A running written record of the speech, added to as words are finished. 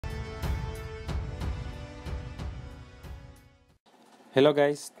Hello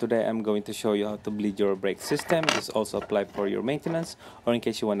guys, today I'm going to show you how to bleed your brake system. This also applies for your maintenance or in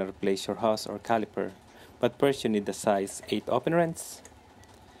case you want to replace your hose or caliper. But first you need the size 8 open wrench,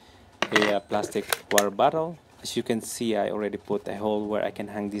 a plastic water bottle. As you can see, I already put a hole where I can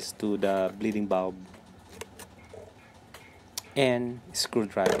hang this to the bleeding bulb, and a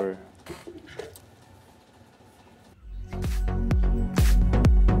screwdriver.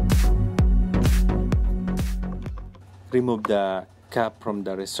 Remove the cap from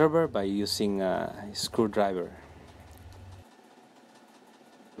the reservoir by using a screwdriver.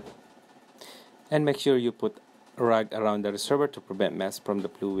 And make sure you put a rag around the reservoir to prevent mess from the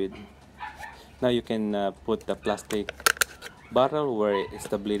fluid. Now you can put the plastic bottle where is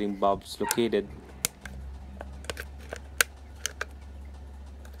the bleeding bulbs located.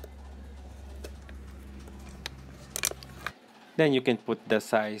 Then you can put the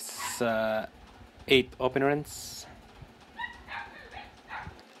size 8 open wrench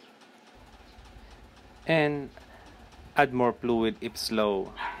and add more fluid if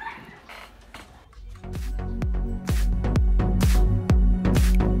slow.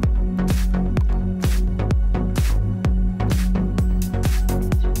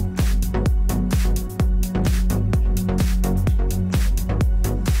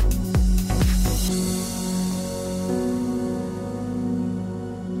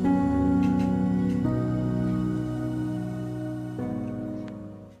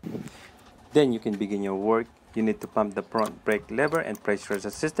 Then you can begin your work. You need to pump the front brake lever and pressurize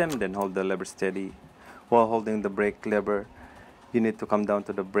the system, then hold the lever steady. While holding the brake lever, you need to come down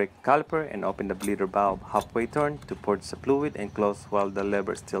to the brake caliper and open the bleeder valve halfway turn to purge the fluid and close while the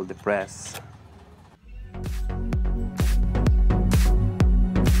lever is still depressed.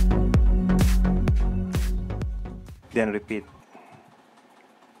 Then repeat.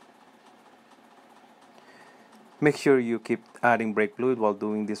 Make sure you keep adding brake fluid while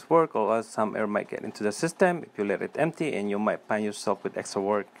doing this work, or else some air might get into the system if you let it empty and you might find yourself with extra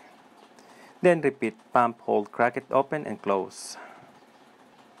work. Then repeat, pump, hold, crack it open and close.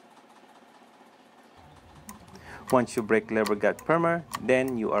 Once your brake lever got firmer,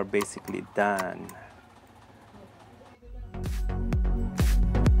 then you are basically done.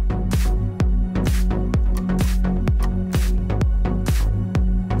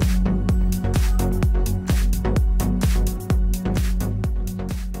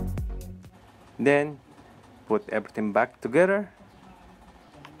 Then put everything back together.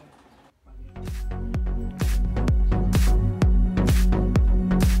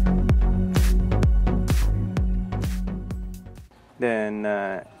 Then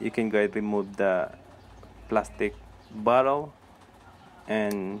you can go ahead and remove the plastic bottle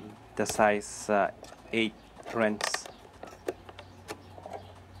and the size 8 wrench.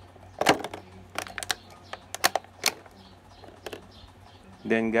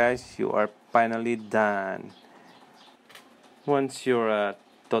 Then guys, you are finally done. Once you're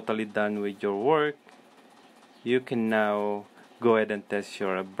totally done with your work, you can now go ahead and test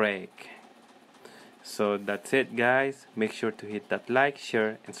your brake. So that's it guys. Make sure to hit that like,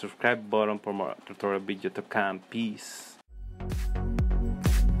 share and subscribe button for more tutorial video to come. Peace.